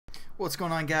What's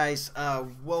going on, guys?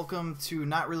 Welcome to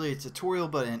not really a tutorial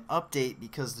but an update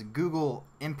because the Google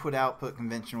input-output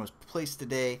convention was placed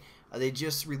today. They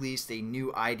just released a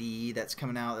new IDE that's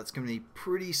coming out that's going to be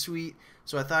pretty sweet,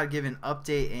 so I thought I'd give an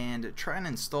update and try and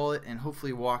install it and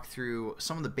hopefully walk through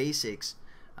some of the basics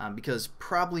because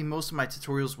probably most of my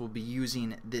tutorials will be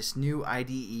using this new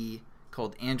IDE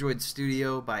called Android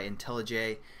Studio by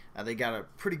IntelliJ. They got a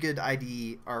pretty good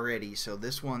IDE already, so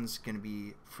this one's going to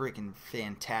be freaking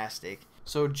fantastic.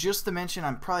 So just to mention,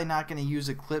 I'm probably not going to use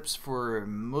Eclipse for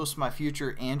most of my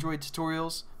future Android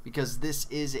tutorials because this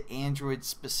is an Android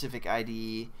specific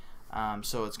IDE,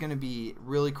 so it's going to be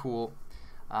really cool.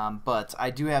 But I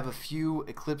do have a few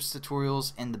Eclipse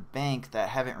tutorials in the bank that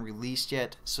haven't released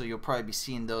yet, so you'll probably be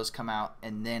seeing those come out,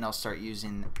 and then I'll start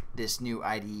using this new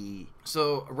IDE.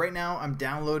 So right now I'm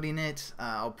downloading it.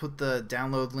 I'll put the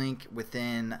download link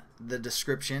within the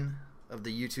description of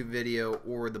the YouTube video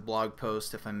or the blog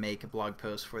post if I make a blog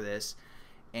post for this,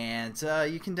 and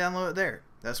you can download it there.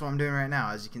 That's what I'm doing right now.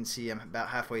 As you can see, I'm about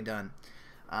halfway done.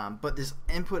 But this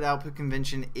input-output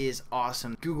convention is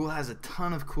awesome. Google has a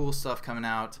ton of cool stuff coming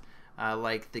out,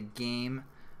 like the game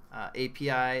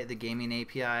API, the gaming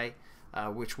API,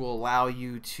 which will allow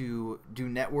you to do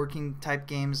networking type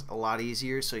games a lot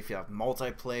easier. So if you have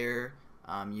multiplayer,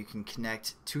 you can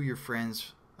connect to your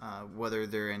friends, whether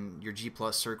they're in your G+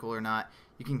 circle or not.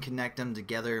 You can connect them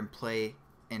together and play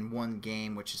in one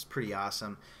game, which is pretty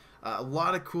awesome. A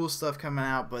lot of cool stuff coming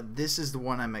out, but this is the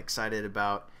one I'm excited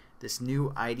about. This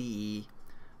new IDE,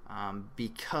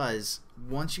 because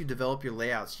once you develop your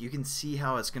layouts, you can see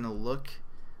how it's going to look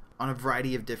on a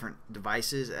variety of different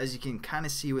devices. As you can kind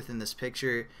of see within this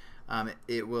picture,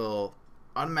 it will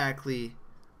automatically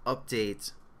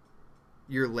update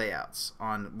your layouts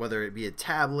on whether it be a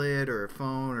tablet or a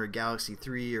phone or a Galaxy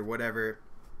 3 or whatever.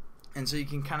 And so you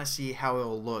can kind of see how it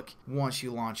will look once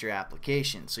you launch your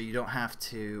application, so you don't have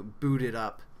to boot it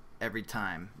up every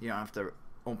time. You don't have to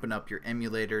open up your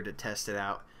emulator to test it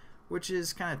out, which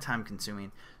is kind of time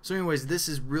consuming. So anyways, this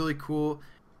is really cool.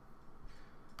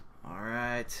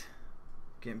 Alright,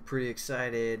 getting pretty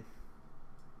excited.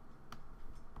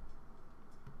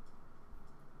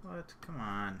 What? Come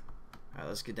on. Alright,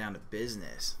 let's get down to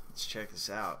business. Let's check this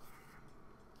out.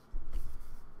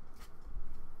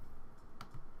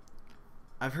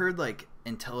 I've heard like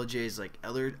IntelliJ's like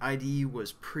other IDE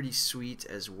was pretty sweet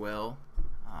as well.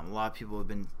 A lot of people have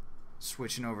been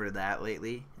switching over to that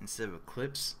lately instead of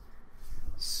Eclipse,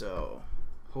 so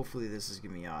hopefully this is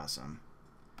gonna be awesome.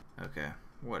 Okay,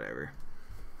 whatever.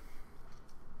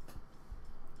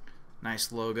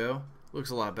 Nice logo.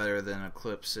 Looks a lot better than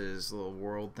Eclipse's little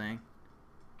world thing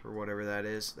or whatever that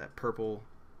is. That purple,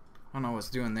 I don't know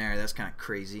what's doing there. That's kind of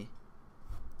crazy.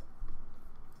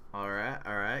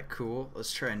 Alright, cool.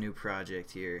 Let's try a new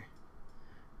project here,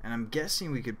 and I'm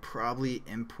guessing we could probably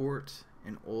import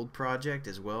an old project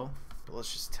as well. But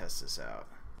let's just test this out.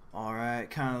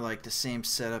 Alright, kind of like the same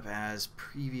setup as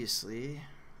previously.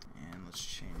 And let's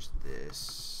change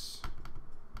this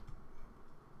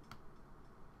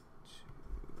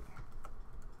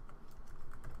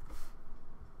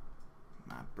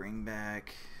to mybringback.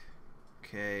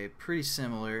 Okay, pretty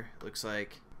similar. Looks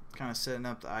like kind of setting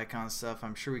up the icon stuff.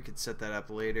 I'm sure we could set that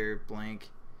up later. Blank.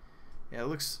 Yeah, it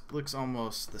looks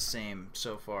almost the same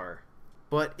so far.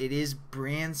 But it is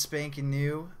brand spanking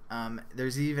new.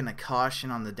 There's even a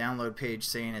caution on the download page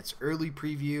saying it's early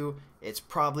preview. It's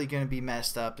probably going to be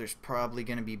messed up. There's probably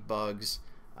going to be bugs.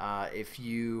 If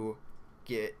you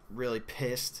get really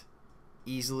pissed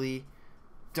easily,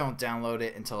 don't download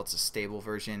it until it's a stable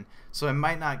version. So I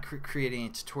might not create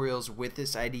any tutorials with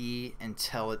this IDE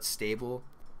until it's stable.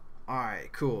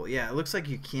 Alright, cool. Yeah, it looks like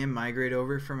you can migrate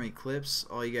over from Eclipse.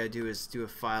 All you gotta do is do a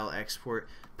file export.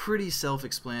 Pretty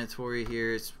self-explanatory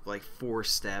here. It's like 4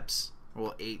 steps,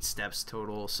 well 8 steps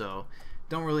total, so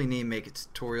don't really need to make a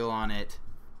tutorial on it.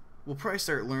 We'll probably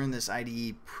start learning this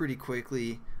IDE pretty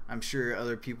quickly. I'm sure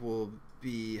other people will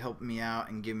be helping me out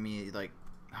and giving me like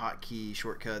hotkey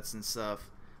shortcuts and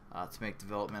stuff to make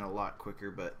development a lot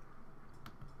quicker. But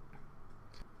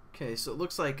okay, so it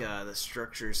looks like the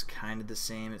structure is kind of the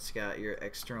same. It's got your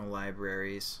external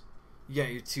libraries. You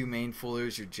got your 2 main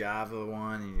folders, your Java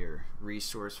one and your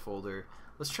resource folder.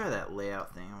 Let's try that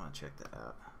layout thing. I want to check that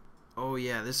out. Oh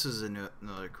yeah, this is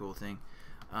another cool thing.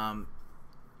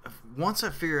 Once I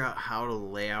figure out how to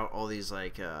lay out all these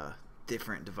like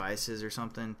different devices or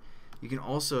something, you can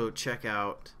also check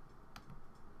out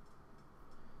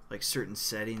like certain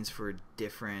settings for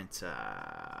different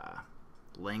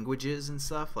languages and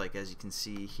stuff, like as you can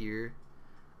see here,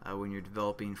 when you're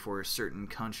developing for a certain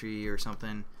country or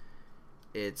something,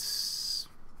 it's,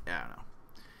 I don't know,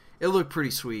 It looked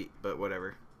pretty sweet, but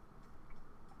whatever.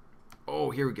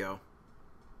 Oh, here we go.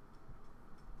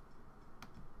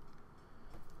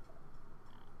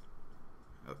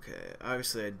 Okay,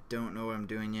 obviously I don't know what I'm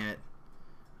doing yet.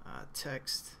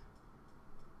 Text.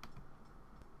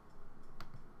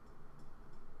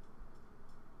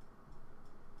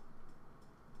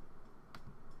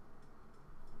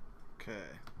 Okay.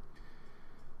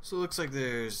 So it looks like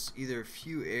there's either a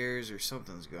few errors or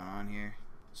something's going on here.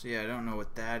 So yeah, I don't know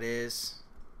what that is.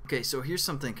 Okay, so here's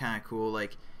something kind of cool.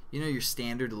 Like, you know your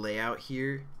standard layout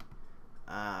here?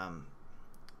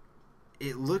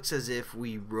 It looks as if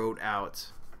we wrote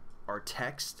out our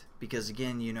text, because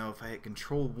again, you know, if I hit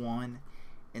Control 1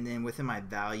 and then within my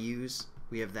values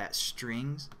we have that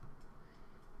strings.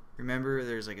 Remember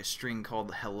there's like a string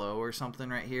called hello or something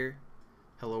right here,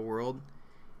 hello world,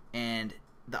 and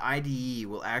the IDE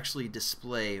will actually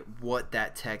display what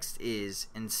that text is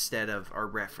instead of our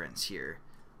reference here,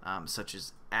 such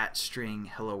as @string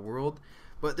hello world.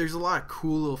 But there's a lot of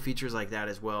cool little features like that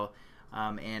as well.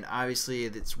 And obviously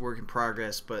it's work in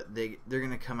progress, but they're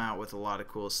gonna come out with a lot of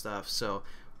cool stuff. So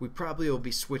we probably will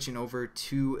be switching over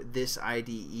to this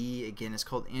IDE. Again, it's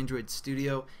called Android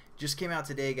Studio. Just came out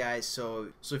today, guys.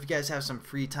 So if you guys have some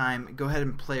free time, go ahead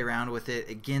and play around with it.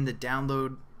 Again, the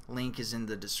download link is in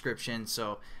the description.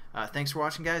 So thanks for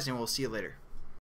watching, guys, and we'll see you later.